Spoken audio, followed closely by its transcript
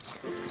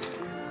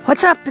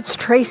What's up? It's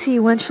Tracy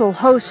Winchell,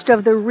 host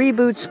of the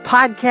Reboots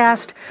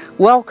podcast.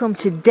 Welcome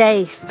to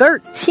day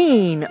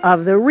 13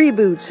 of the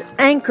Reboots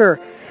Anchor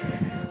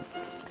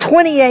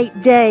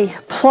 28-day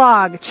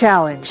plog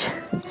challenge.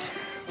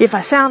 If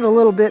I sound a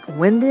little bit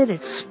winded,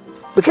 it's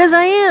because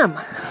I am.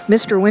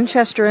 Mr.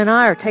 Winchester and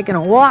I are taking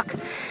a walk,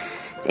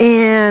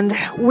 and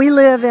we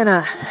live in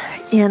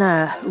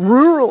a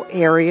rural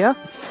area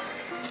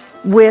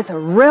with a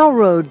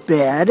railroad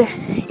bed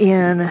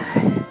in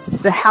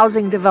the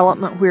housing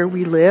development where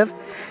we live.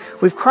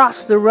 We've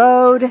crossed the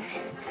road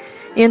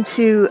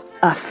into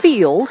a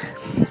field,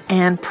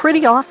 and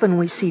pretty often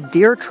we see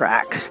deer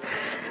tracks.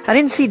 I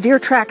didn't see deer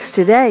tracks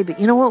today,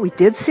 but you know what we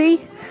did see?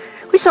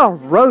 We saw a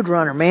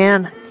roadrunner,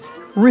 man.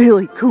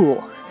 Really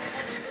cool.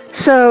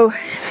 So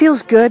it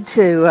feels good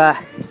to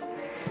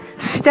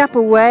step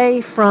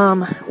away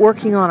from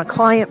working on a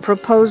client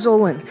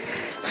proposal and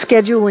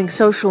scheduling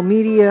social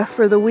media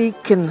for the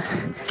week and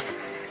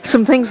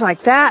some things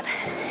like that,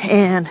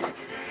 and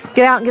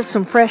get out and get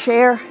some fresh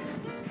air.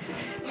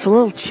 It's a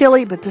little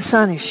chilly, but the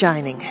sun is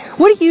shining.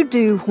 What do you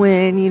do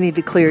when you need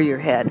to clear your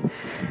head?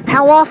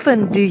 How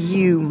often do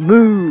you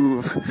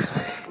move?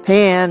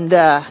 And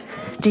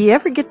do you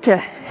ever get to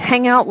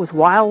hang out with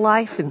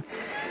wildlife and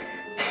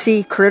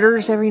see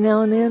critters every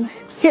now and then?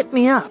 Hit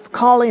me up.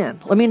 Call in.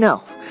 Let me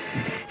know.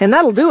 And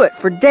that'll do it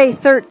for day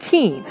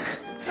 13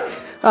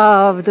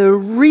 of the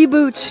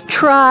Reboots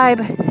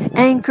Tribe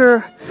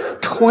Anchor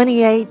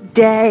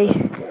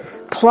 28-day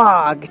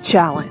plog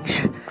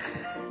challenge.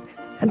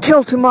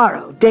 Until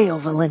tomorrow, Deo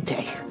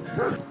Valente.